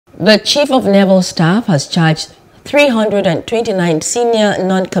The Chief of Naval Staff has charged 329 senior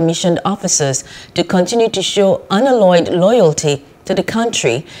non-commissioned officers to continue to show unalloyed loyalty to the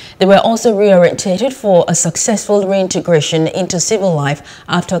country. They were also reoriented for a successful reintegration into civil life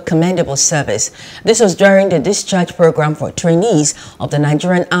after commendable service. This was during the discharge program for trainees of the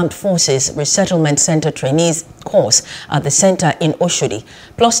Nigerian Armed Forces Resettlement Center Trainees course at the center in Oshodi.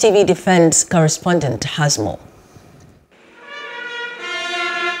 Plus TV Defense correspondent has more.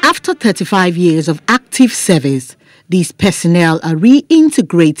 After 35 years of active service, these personnel are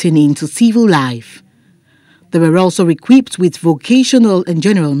reintegrating into civil life. They were also equipped with vocational and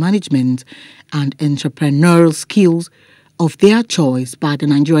general management and entrepreneurial skills of their choice by the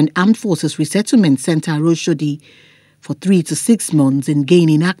Nigerian Armed Forces Resettlement Center Oshodi for 3 to 6 months in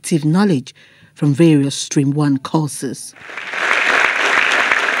gaining active knowledge from various Stream 1 courses.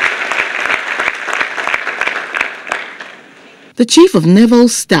 The Chief of Naval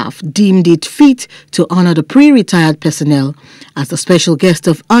Staff deemed it fit to honor the pre-retired personnel as the special guest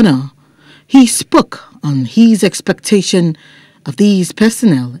of honor. He spoke on his expectation of these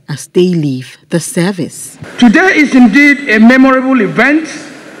personnel as they leave the service. Today is indeed a memorable event,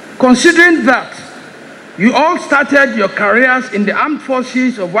 considering that you all started your careers in the armed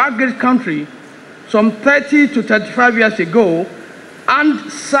forces of our great country some 30 to 35 years ago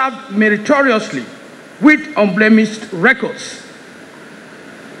and served meritoriously with unblemished records.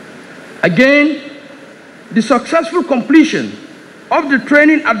 Again, the successful completion of the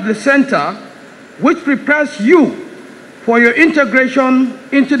training at the center, which prepares you for your integration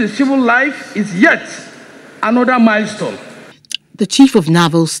into the civil life, is yet another milestone. The Chief of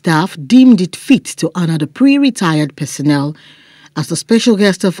Naval Staff deemed it fit to honor the pre-retired personnel as the special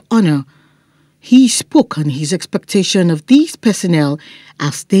guest of honor. He spoke on his expectation of these personnel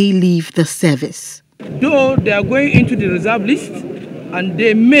as they leave the service. Though they are going into the reserve list and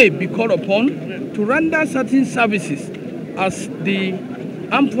they may be called upon to render certain services as the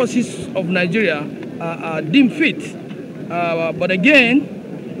armed forces of Nigeria are deemed fit. But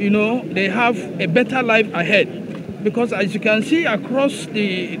again, they have a better life ahead, because as you can see across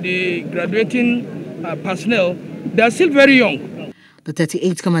the graduating personnel, they are still very young. The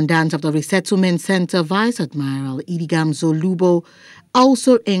 38th Commandant of the Resettlement Center, Vice Admiral Idigam Zolubo,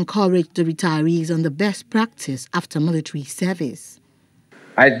 also encouraged the retirees on the best practice after military service.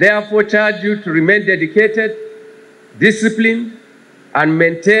 I therefore charge you to remain dedicated, disciplined, and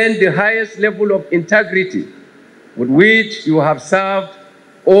maintain the highest level of integrity with which you have served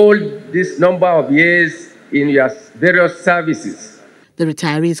all this number of years in your various services. The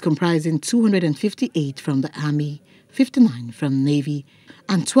retirees, comprising 258 from the Army, 59 from Navy,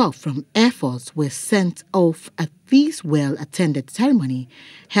 and 12 from Air Force, were sent off at this well-attended ceremony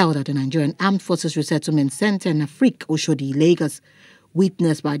held at the Nigerian Armed Forces Resettlement Center in Afrique, Oshodi, Lagos,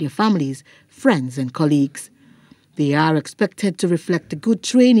 witnessed by their families, friends, and colleagues. They are expected to reflect the good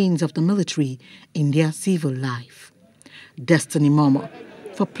trainings of the military in their civil life. Destiny Momo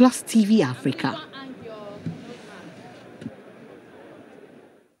for Plus TV Africa.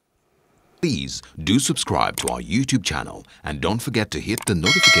 Please do subscribe to our YouTube channel and don't forget to hit the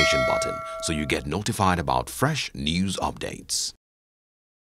notification button so you get notified about fresh news updates.